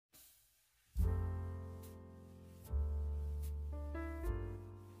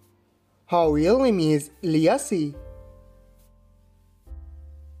Her real name is Leah.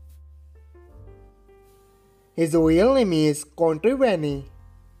 His real name is Kountry.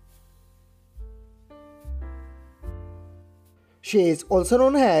 She is also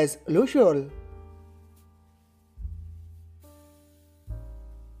known as Luciole.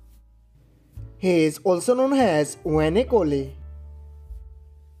 He is also known as Colley.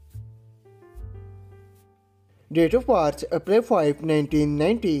 Date of birth April 5,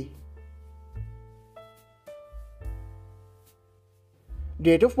 1990.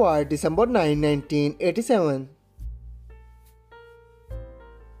 Date of birth December 9, 1987.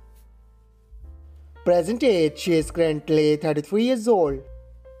 Present age, she is currently 33 years old.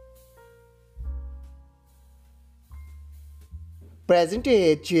 Present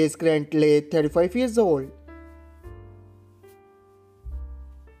age, she is currently 35 years old.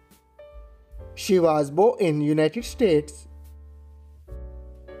 She was born in United States.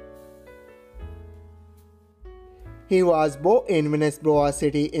 He was born in Mambers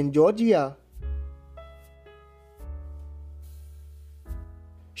City in Georgia.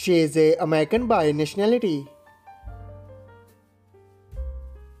 She is an American by nationality.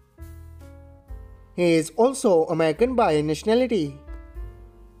 He is also American by nationality.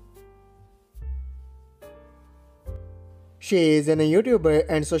 She is a YouTuber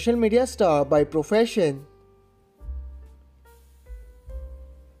and social media star by profession.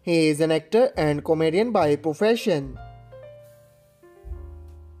 He is an actor and comedian by profession.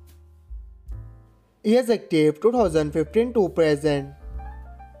 He is active 2015 to present.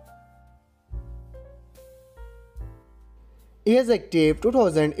 He is active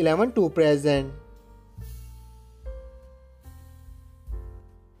 2011 to present.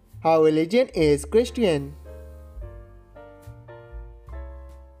 Her religion is Christian.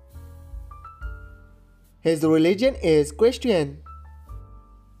 His religion is Christian.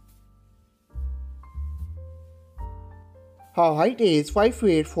 Her height is 5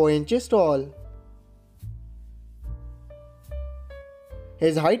 feet 4 inches tall.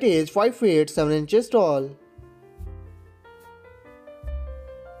 His height is 5 feet 7 inches tall.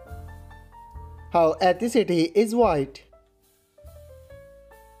 Her ethnicity is white.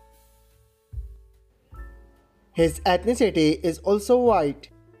 His ethnicity is also white.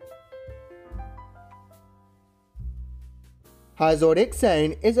 Her zodiac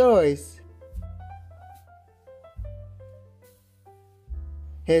sign is Aries.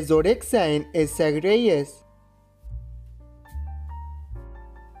 His zodiac sign is Sagittarius.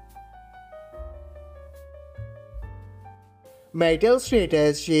 Marital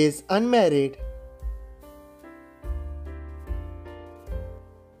status, she is unmarried.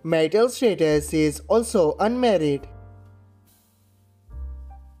 Marital status, she is also unmarried.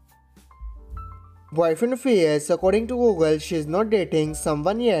 Boyfriend affairs, according to Google, she is not dating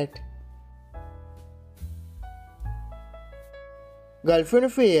someone yet. Girlfriend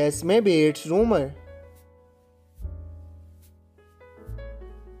affairs, maybe it's rumor.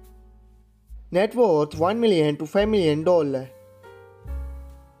 Net worth $1 million to $5 million.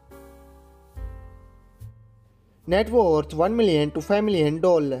 Net worth $1 million to $5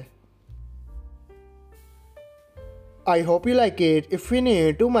 million. I hope you like it. If you're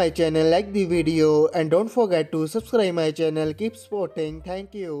new to my channel, like the video and don't forget to subscribe my channel. Keep supporting.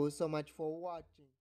 Thank you so much for watching.